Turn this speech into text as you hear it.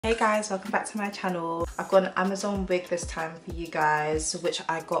Hey guys, welcome back to my channel. I've got an Amazon wig this time for you guys, which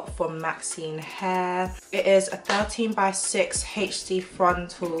I got from Maxine hair. It is a 13x6 HD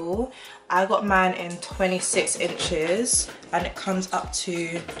frontal. I got mine in 26 inches and it comes up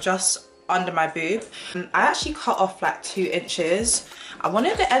to just under my boob. I actually cut off like 2 inches. I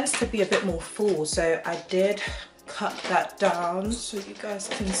wanted the ends to be a bit more full, so I did cut that down so you guys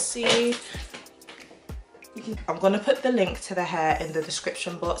can see. I'm gonna put the link to the hair in the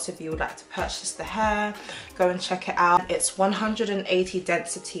description box if you would like to purchase the hair. Go and check it out. It's 180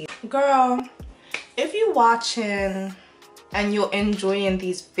 density. Girl, if you're watching and you're enjoying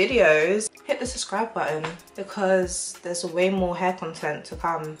these videos, hit the subscribe button because there's way more hair content to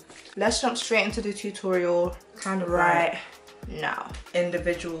come. Let's jump straight into the tutorial kind of right now.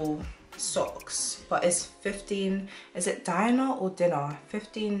 Individual socks, but it's 15, is it diner or dinner?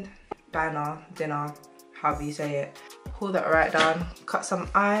 15 diner, dinner, however you say it. Pull that right down, cut some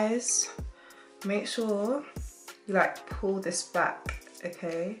eyes. Make sure you like pull this back,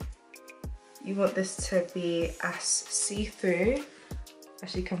 okay? You want this to be as see-through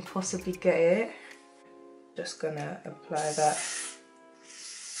as you can possibly get it. Just gonna apply that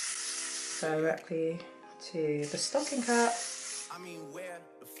directly to the stocking cap. I mean, where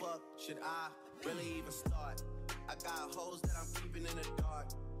the fuck should I really even start? I got hoes that I'm keeping in the dark.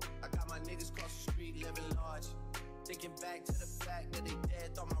 I got my niggas cross the street living large. Thinking back to the fact that they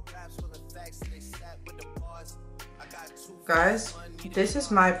dead, thought my raps wasn't facts, and they sat with the bars. I got two guys, this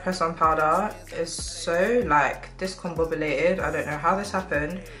is my press-on powder. It's so like discombobulated. I don't know how this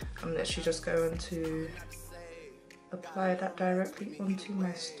happened. I'm literally just going to apply that directly onto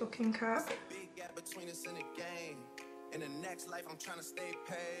my stocking cap. big gap between us in the game. In the next life, I'm trying to stay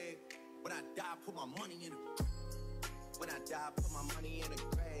paid. When I die, put my money in the When I die, put my money in the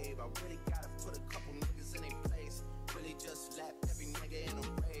grave. I really gotta put a couple niggas in their place. Really just slap every nigga in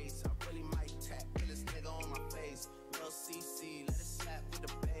a race. I really might tap this nigga on my face. Lil CC, let it slap with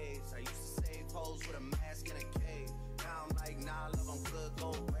the bass. I used to save hoes with a mask in a cave. Now I'm like, nah, love, I'm good, go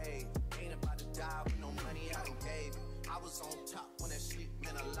away. Ain't about to die with no money I done gave. I was on top when that shit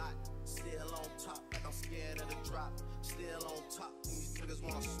meant a lot. Still on top, like I'm scared of the drop. Still on top when these niggas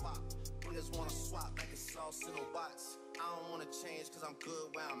wanna swap. Niggas wanna swap like it's sauce in a box. I don't wanna change cause I'm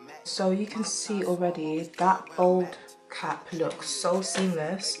good where I'm at. So you can see already that bold cap looks so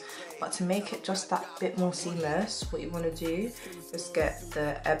seamless, but to make it just that bit more seamless, what you want to do is get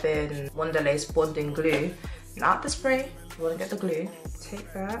the Ebin Wonderlace bonding glue, not the spray. You want to get the glue,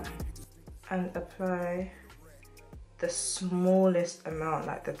 take that and apply the smallest amount,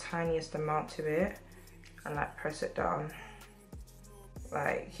 like the tiniest amount to it, and like press it down.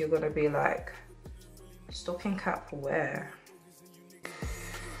 Like you're gonna be like, stocking cap where?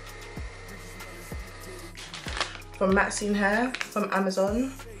 From Maxine hair from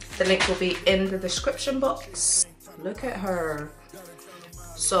Amazon. The link will be in the description box. Look at her.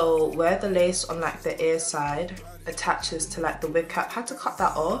 So where the lace on like the ear side attaches to like the wig cap, I had to cut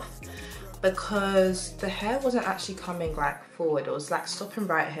that off because the hair wasn't actually coming like forward. It was like stopping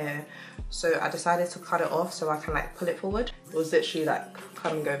right here. So I decided to cut it off so I can like pull it forward. It was literally like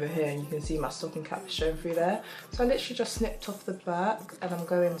coming over here and you can see my stocking cap showing through there. So I literally just snipped off the back and I'm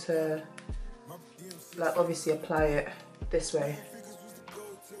going to like obviously apply it this way.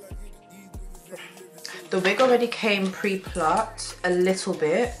 The wig already came pre-plucked a little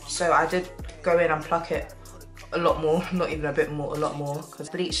bit, so I did go in and pluck it a lot more, not even a bit more, a lot more, because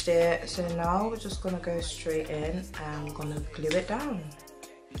I bleached it. So now we're just gonna go straight in and I'm gonna glue it down.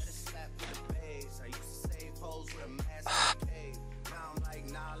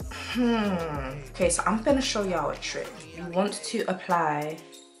 Okay, so I'm gonna show y'all a trick. You want to apply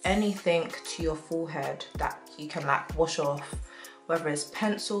anything to your forehead that you can like wash off, whether it's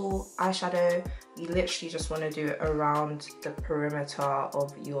pencil, eyeshadow. You literally just want to do it around the perimeter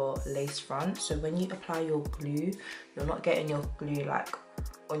of your lace front. So when you apply your glue, you're not getting your glue like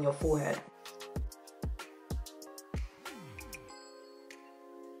on your forehead.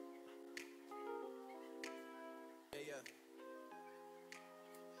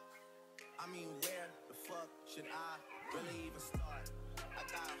 I mean, where the fuck should I really even start? I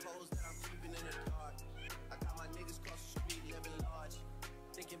got hoes that I'm keeping in the dark. I got my niggas cross the street living large.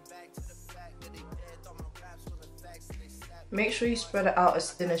 Thinking back to the fact that they dead, thought my raps wasn't facts, and they sat. Make sure you spread it out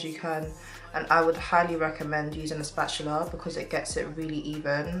as thin as you can, and I would highly recommend using a spatula because it gets it really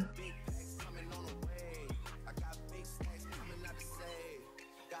even.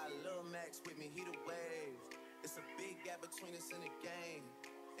 Between us in the game.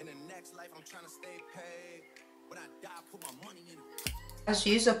 In the next life, I'm trying to stay paid. When I die, put my money in it. Just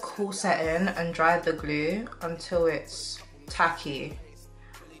use a cool setting and dry the glue until it's tacky.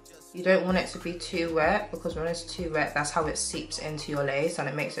 You don't want it to be too wet, because when it's too wet, that's how it seeps into your lace and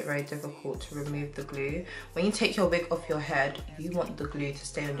it makes it very difficult to remove the glue. When you take your wig off your head, you want the glue to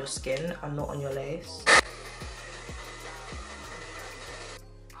stay on your skin and not on your lace.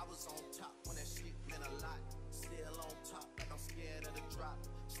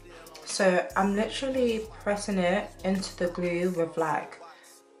 So I'm literally pressing it into the glue with like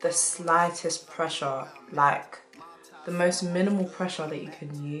the slightest pressure, like the most minimal pressure that you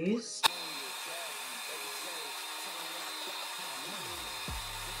can use.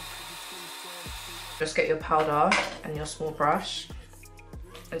 Just get your powder and your small brush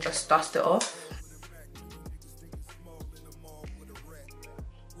and just dust it off.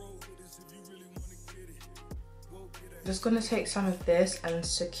 Just gonna take some of this and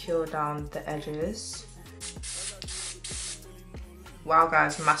secure down the edges. Wow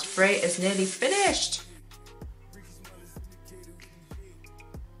guys, my spray is nearly finished.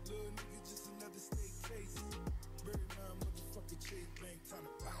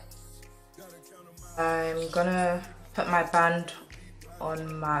 I'm gonna put my band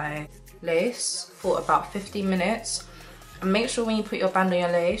on my lace for about 15 minutes. And make sure when you put your band on your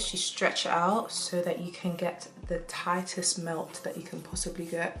lace, you stretch it out so that you can get the tightest melt that you can possibly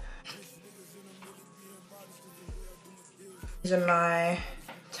get. Using my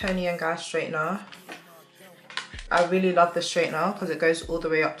Toni & Guy straightener. I really love the straightener because it goes all the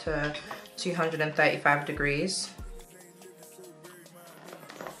way up to 235 degrees.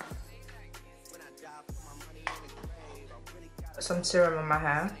 Put some serum on my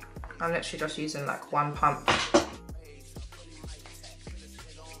hair. I'm literally just using like one pump.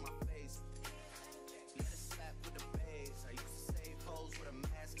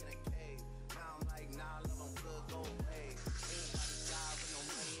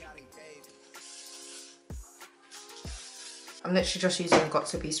 I'm literally just using Got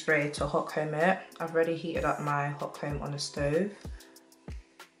To Be spray to hot comb it. I've already heated up my hot comb on the stove.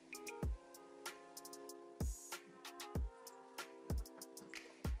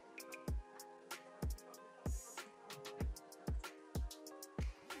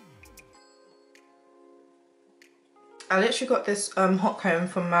 I literally got this hot comb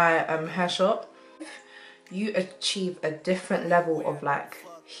from my hair shop. You achieve a different level of like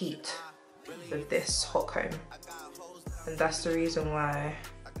heat with this hot comb. And that's the reason why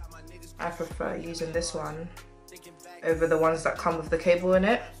I prefer using this one over the ones that come with the cable in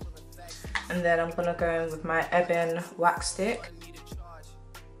it. And then I'm gonna go in with my Ebin wax stick.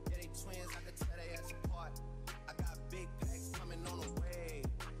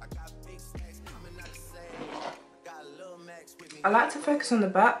 I like to focus on the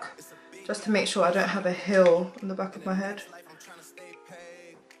back just to make sure I don't have a hill on the back of my head,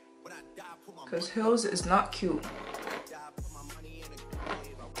 because hills is not cute.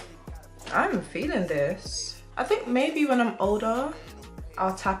 I'm feeling this. I think maybe when I'm older,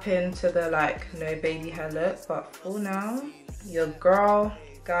 I'll tap into the like no baby hair look, but for now, your girl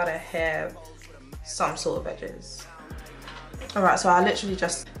gotta have some sort of edges. Alright, so I literally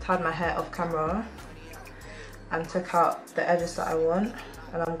just tied my hair off camera and took out the edges that I want.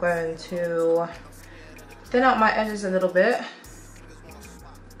 And I'm going to thin out my edges a little bit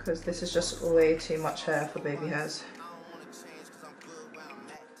because this is just way too much hair for baby hairs.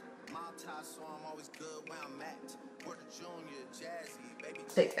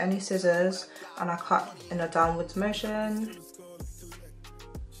 Take any scissors and I cut in a downwards motion.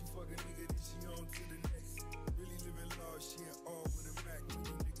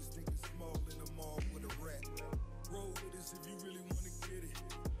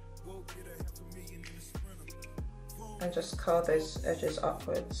 And just curl those edges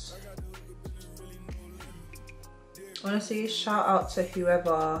upwards. Honestly, shout out to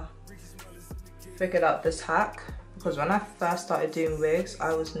whoever figured out this hack, because when I first started doing wigs,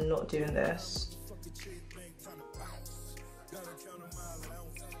 I was not doing this.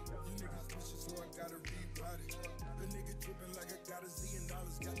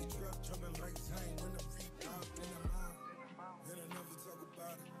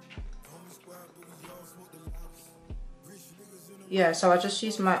 Yeah, so I just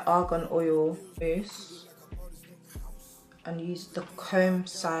used my argan oil mousse and used the comb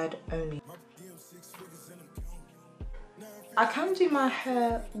side only. I can do my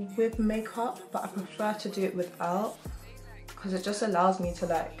hair with makeup, but I prefer to do it without, because it just allows me to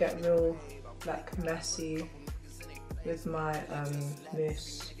like get real like messy with my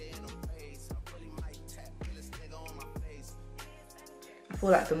mousse. I feel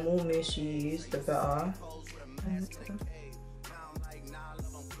like the more mousse you use, the better.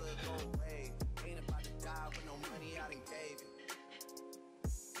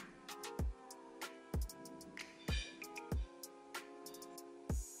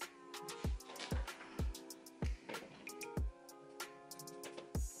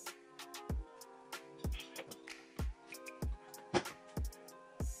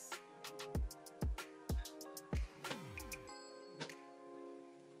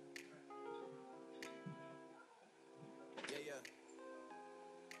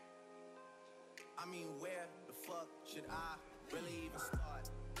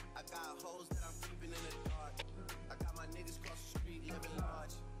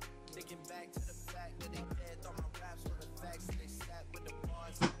 Thinking back to the fact that they dead on my raps with the facts that they sat with the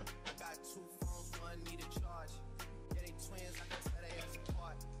bars. I got 2 phones, one need a charge. Yeah, they twins, I can tell they as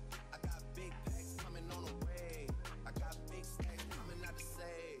apart. I got big packs coming on the way. I got big stacks coming out to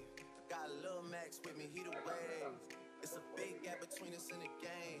save. Got Lil Max with me, he the wave. It's a big gap between us in the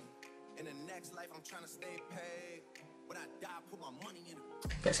game. In the next life, I'm trying to stay paid. When I die, put my money in the...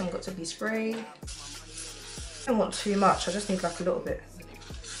 Get some got to be spray. I don't want too much, I just need like a little bit.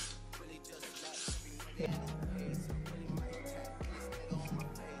 Yeah.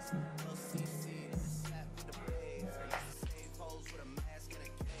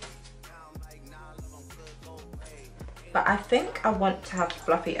 But I think I want to have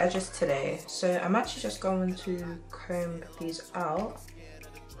fluffy edges today, so I'm actually just going to comb these out.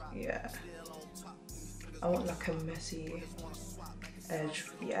 Yeah, I want like a messy edge.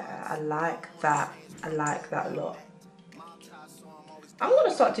 Yeah, I like that. I like that a lot. I'm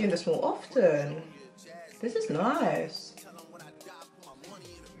gonna start doing this more often. This is nice.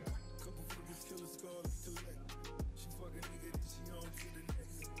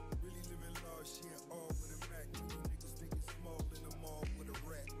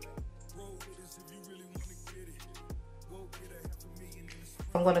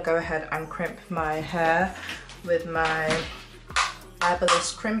 I'm gonna go ahead and crimp my hair with my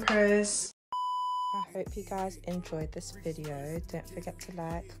eyebrows crimpers. I hope you guys enjoyed this video. Don't forget to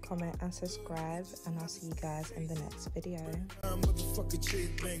like, comment and subscribe, and I'll see you guys in the next video.